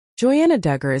Joanna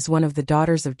Duggar is one of the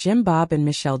daughters of Jim Bob and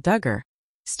Michelle Duggar,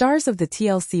 stars of the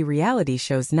TLC reality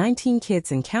shows 19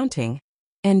 Kids and Counting,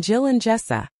 and Jill and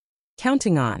Jessa,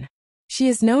 Counting On. She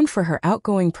is known for her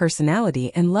outgoing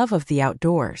personality and love of the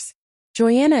outdoors.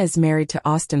 Joanna is married to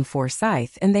Austin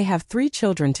Forsyth and they have 3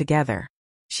 children together.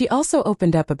 She also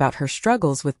opened up about her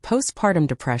struggles with postpartum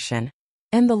depression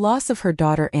and the loss of her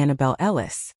daughter Annabelle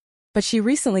Ellis. But she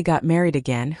recently got married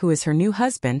again, who is her new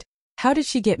husband. How did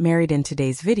she get married in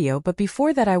today's video? But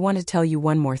before that, I want to tell you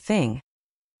one more thing.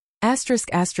 Jana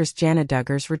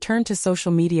Duggar's return to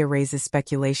social media raises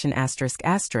speculation.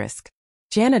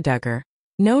 Jana Duggar,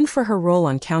 known for her role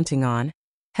on Counting On,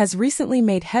 has recently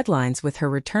made headlines with her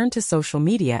return to social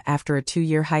media after a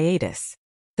 2-year hiatus.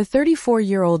 The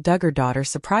 34-year-old Duggar daughter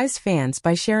surprised fans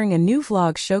by sharing a new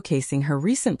vlog showcasing her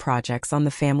recent projects on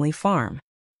the family farm.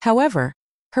 However,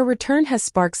 her return has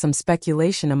sparked some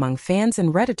speculation among fans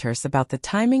and Redditors about the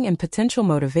timing and potential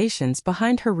motivations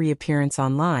behind her reappearance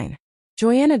online.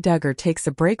 Joanna Duggar takes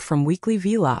a break from weekly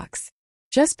vlogs.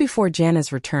 Just before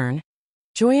Jana's return,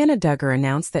 Joanna Duggar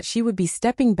announced that she would be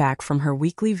stepping back from her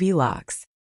weekly vlogs.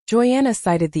 Joanna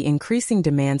cited the increasing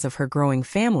demands of her growing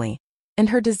family and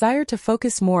her desire to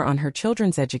focus more on her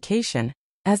children's education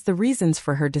as the reasons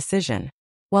for her decision.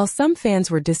 While some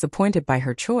fans were disappointed by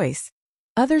her choice,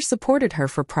 others supported her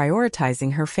for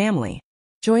prioritizing her family.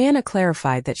 Joanna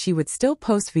clarified that she would still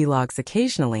post vlogs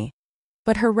occasionally,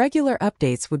 but her regular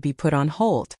updates would be put on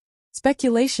hold.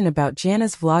 Speculation about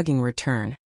Jana's vlogging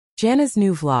return. Jana's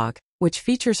new vlog, which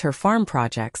features her farm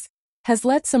projects, has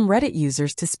led some Reddit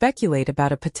users to speculate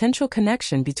about a potential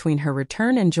connection between her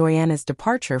return and Joanna's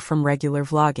departure from regular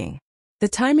vlogging. The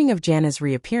timing of Jana's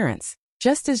reappearance,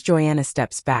 just as Joanna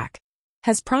steps back,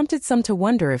 has prompted some to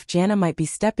wonder if Jana might be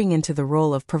stepping into the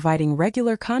role of providing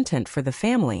regular content for the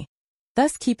family,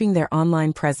 thus keeping their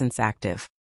online presence active.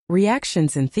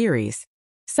 Reactions and theories.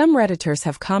 Some Redditors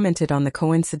have commented on the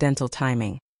coincidental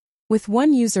timing, with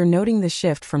one user noting the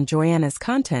shift from Joanna's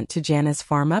content to Jana's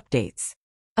farm updates.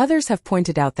 Others have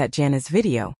pointed out that Jana's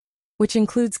video, which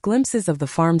includes glimpses of the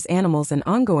farm's animals and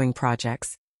ongoing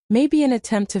projects, may be an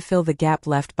attempt to fill the gap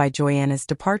left by Joanna's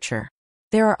departure.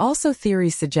 There are also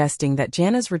theories suggesting that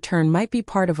Jana's return might be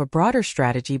part of a broader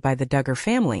strategy by the Duggar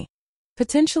family,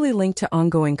 potentially linked to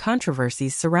ongoing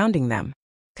controversies surrounding them.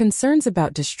 Concerns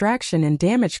about distraction and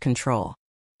damage control.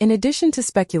 In addition to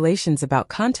speculations about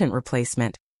content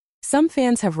replacement, some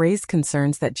fans have raised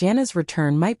concerns that Jana's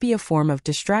return might be a form of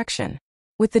distraction.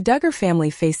 With the Duggar family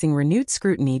facing renewed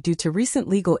scrutiny due to recent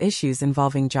legal issues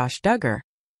involving Josh Duggar,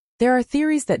 there are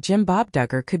theories that Jim Bob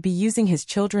Duggar could be using his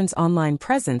children's online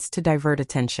presence to divert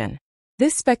attention.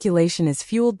 This speculation is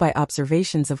fueled by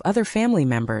observations of other family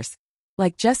members,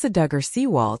 like Jessa Duggar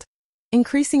Seawald,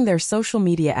 increasing their social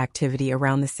media activity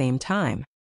around the same time.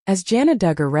 As Jana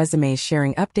Duggar resumes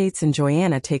sharing updates and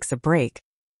Joanna takes a break,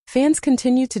 fans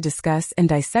continue to discuss and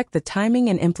dissect the timing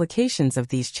and implications of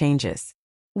these changes.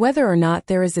 Whether or not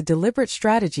there is a deliberate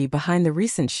strategy behind the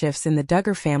recent shifts in the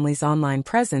Duggar family's online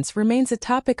presence remains a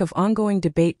topic of ongoing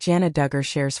debate. Jana Duggar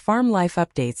shares farm life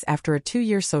updates after a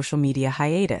 2-year social media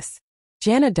hiatus.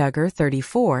 Jana Duggar,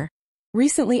 34,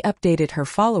 recently updated her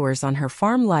followers on her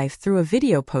farm life through a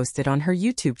video posted on her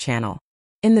YouTube channel.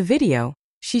 In the video,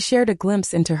 she shared a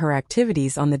glimpse into her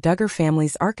activities on the Duggar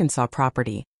family's Arkansas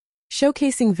property,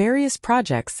 showcasing various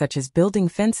projects such as building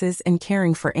fences and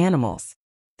caring for animals.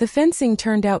 "The fencing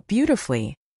turned out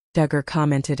beautifully," Duggar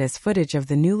commented as footage of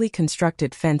the newly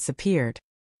constructed fence appeared.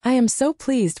 "I am so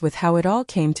pleased with how it all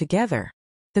came together."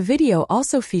 The video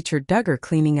also featured Duggar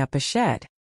cleaning up a shed.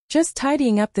 "Just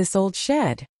tidying up this old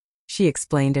shed," she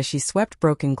explained as she swept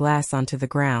broken glass onto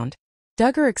the ground.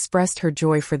 Duggar expressed her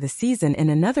joy for the season in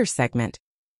another segment,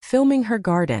 filming her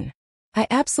garden. "I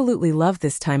absolutely love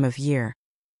this time of year.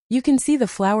 You can see the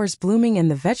flowers blooming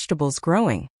and the vegetables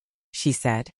growing," she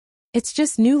said. "It's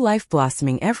just new life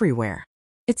blossoming everywhere.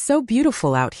 It's so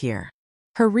beautiful out here."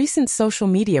 Her recent social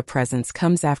media presence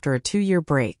comes after a 2-year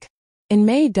break. In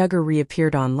May, Duggar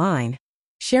reappeared online,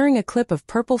 sharing a clip of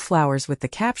purple flowers with the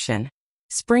caption,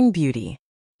 "Spring Beauty."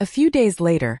 A few days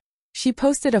later, she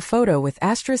posted a photo with ***.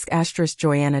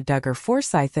 Joanna Duggar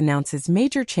Forsyth announces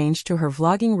major change to her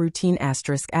vlogging routine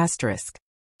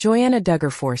 ***. Joanna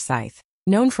Duggar Forsyth,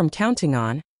 known from Counting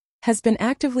On, has been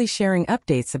actively sharing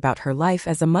updates about her life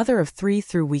as a mother of 3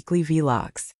 through weekly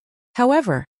vlogs.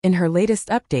 However, in her latest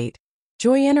update,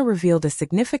 Joanna revealed a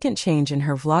significant change in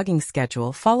her vlogging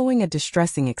schedule following a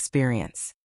distressing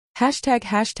experience. ###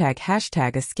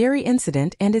 A scary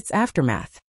incident and its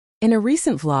aftermath. In a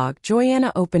recent vlog,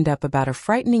 Joanna opened up about a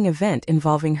frightening event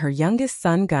involving her youngest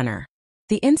son Gunnar.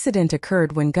 The incident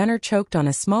occurred when Gunnar choked on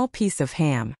a small piece of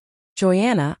ham.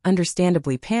 Joanna,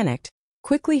 understandably panicked,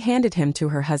 quickly handed him to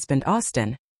her husband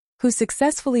Austin, who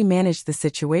successfully managed the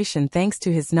situation thanks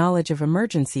to his knowledge of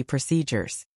emergency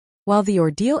procedures. While the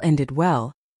ordeal ended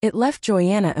well, it left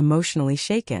Joanna emotionally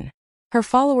shaken. Her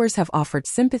followers have offered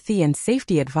sympathy and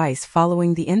safety advice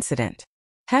following the incident.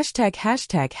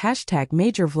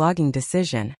 Major vlogging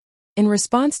decision. In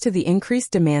response to the increased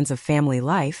demands of family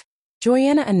life,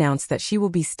 Joanna announced that she will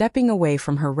be stepping away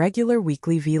from her regular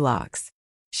weekly vlogs.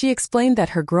 She explained that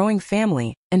her growing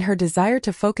family and her desire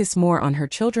to focus more on her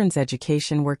children's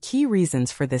education were key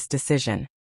reasons for this decision.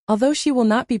 Although she will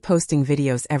not be posting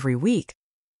videos every week,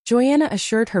 Joanna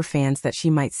assured her fans that she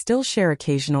might still share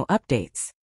occasional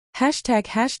updates.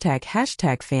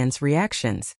 Fans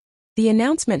reactions. The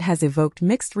announcement has evoked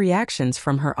mixed reactions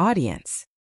from her audience.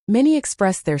 Many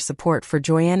expressed their support for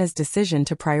Joanna's decision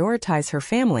to prioritize her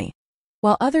family,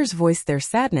 while others voiced their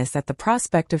sadness at the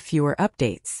prospect of fewer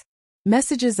updates.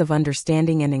 Messages of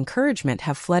understanding and encouragement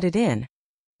have flooded in,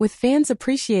 with fans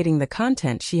appreciating the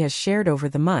content she has shared over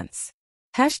the months.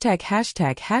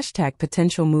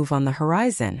 Potential move on the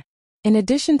horizon. In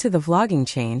addition to the vlogging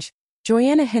change,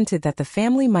 Joanna hinted that the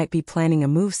family might be planning a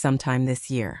move sometime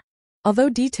this year. Although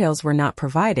details were not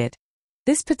provided,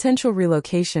 this potential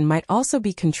relocation might also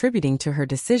be contributing to her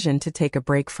decision to take a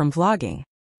break from vlogging.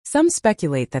 Some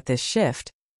speculate that this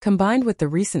shift, combined with the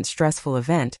recent stressful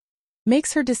event,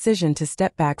 makes her decision to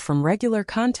step back from regular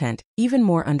content even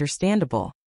more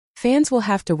understandable. Fans will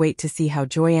have to wait to see how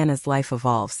Joanna's life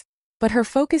evolves, but her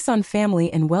focus on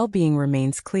family and well-being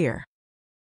remains clear.